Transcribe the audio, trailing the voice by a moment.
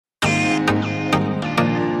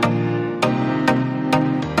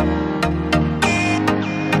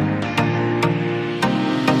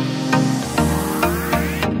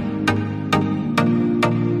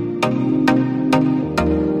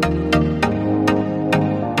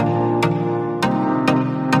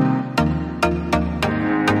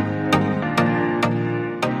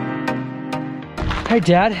right,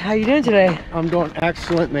 Dad, how you doing today? I'm doing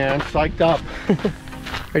excellent, man. Psyched up.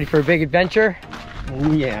 Ready for a big adventure?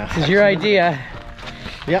 Oh yeah. This is your idea.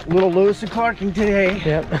 Yep, little Lewis and Clarking today.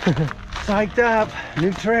 Yep. Psyched up.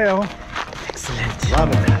 New trail. Excellent. Love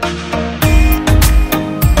it.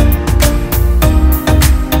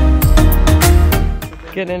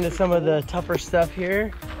 Getting into some of the tougher stuff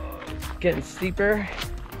here. Getting steeper.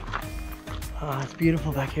 Oh, it's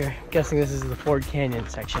beautiful back here. I'm guessing this is the Ford Canyon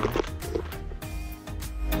section.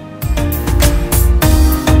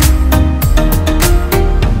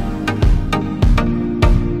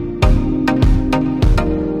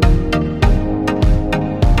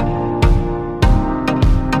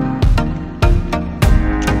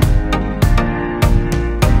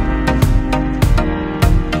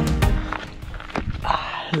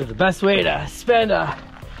 This is the best way to spend a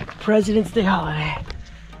President's Day holiday.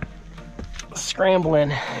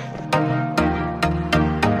 Scrambling.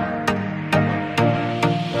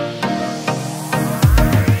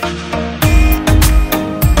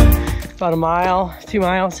 About a mile, 2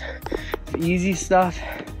 miles, easy stuff.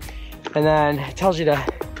 And then it tells you to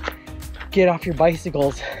get off your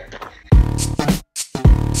bicycles.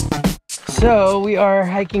 So we are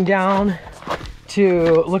hiking down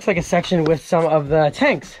to, looks like a section with some of the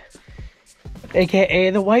tanks,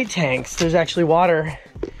 AKA the white tanks. There's actually water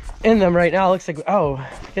in them right now. Looks like, oh, I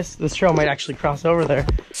guess this trail might actually cross over there.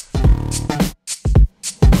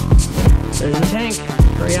 There's a tank.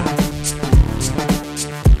 Hurry up.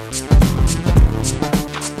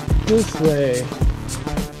 This way.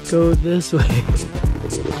 Go this way.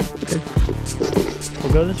 Okay.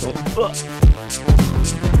 We'll go this way. Ugh.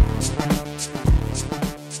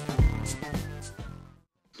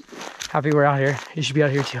 Happy we're out here. You should be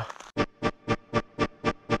out here too.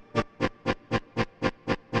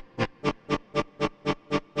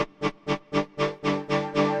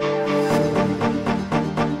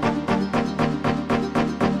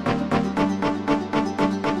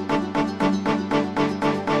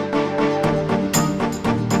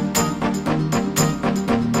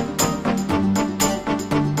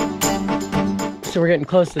 So we're getting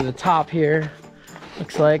close to the top here,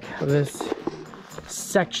 looks like, of this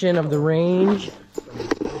section of the range.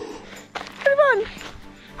 Pretty fun.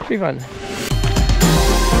 Pretty fun.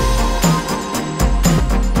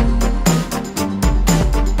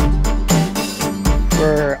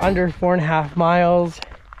 We're under 4.5 miles,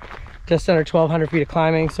 just under 1,200 feet of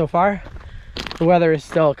climbing so far. The weather is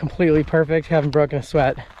still completely perfect. Haven't broken a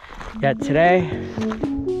sweat yet today.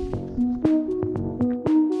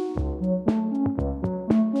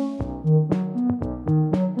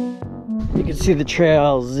 You can see the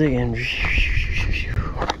trail zigging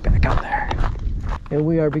right back out there. And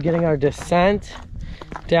we are beginning our descent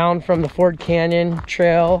down from the Ford Canyon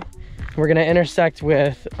Trail. We're gonna intersect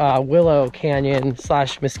with Willow Canyon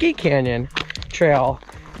 / Mesquite Canyon Trail,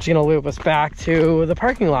 which is gonna loop us back to the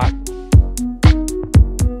parking lot.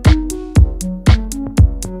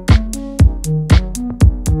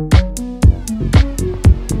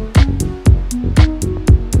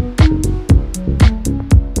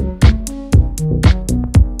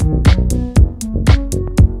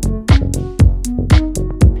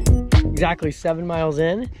 Exactly 7 miles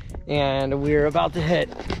in, and we're about to hit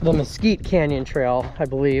the Mesquite Canyon Trail, I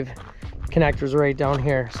believe. Connector's right down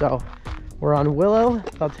here. So we're on Willow,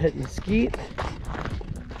 about to hit Mesquite,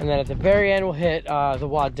 and then at the very end we'll hit the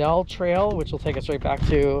Waddell Trail, which will take us right back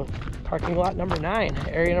to parking lot number 9,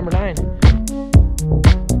 area number 9.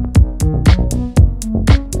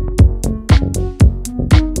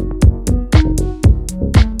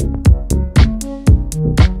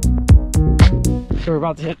 So we're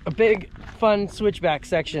about to hit a big, fun switchback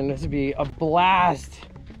section. This would be a blast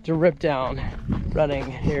to rip down running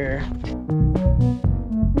here.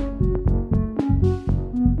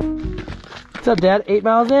 What's up, Dad? 8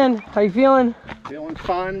 miles in. How you feeling? Feeling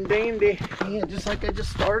fine and dandy. Yeah, just like I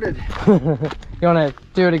just started. You want to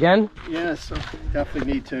do it again? Yes,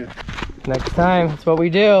 definitely need to. Next time, that's what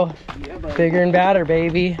we do. Yeah, buddy. Bigger and badder,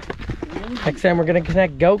 baby. Next time we're gonna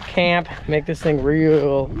connect goat camp, make this thing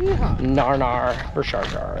real nar for sure.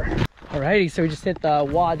 Alrighty, so we just hit the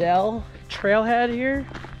Waddell trailhead here,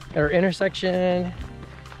 our intersection.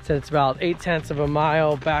 So it's about 0.8 of a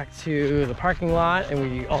mile back to the parking lot, and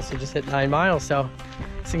we also just hit 9 miles. So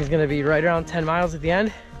this thing's gonna be right around 10 miles at the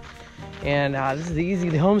end. And this is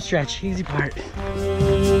the home stretch, easy part.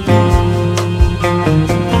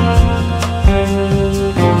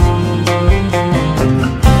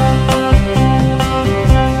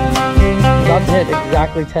 About to hit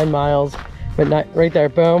exactly 10 miles, but not right there,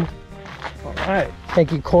 boom. All right,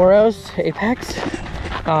 thank you, Koros, Apex.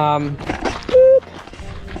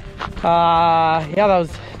 Yeah, that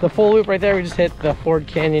was the full loop right there. We just hit the Ford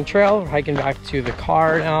Canyon Trail. We're hiking back to the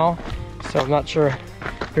car now, so I'm not sure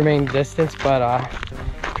the remaining distance, but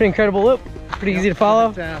pretty incredible loop. Pretty easy to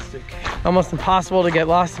follow. Fantastic. Almost impossible to get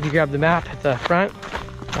lost if you grab the map at the front.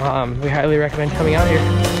 We highly recommend coming out here.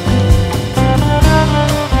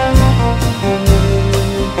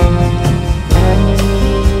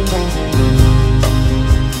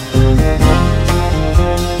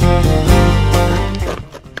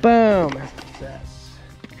 Boom. Success.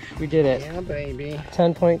 We did it. Yeah, baby.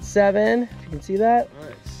 10.7, if you can see that.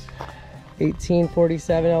 Nice.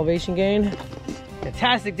 1847 elevation gain.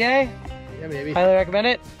 Fantastic day. Yeah, baby. Highly recommend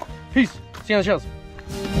it. Peace. See you on the trails.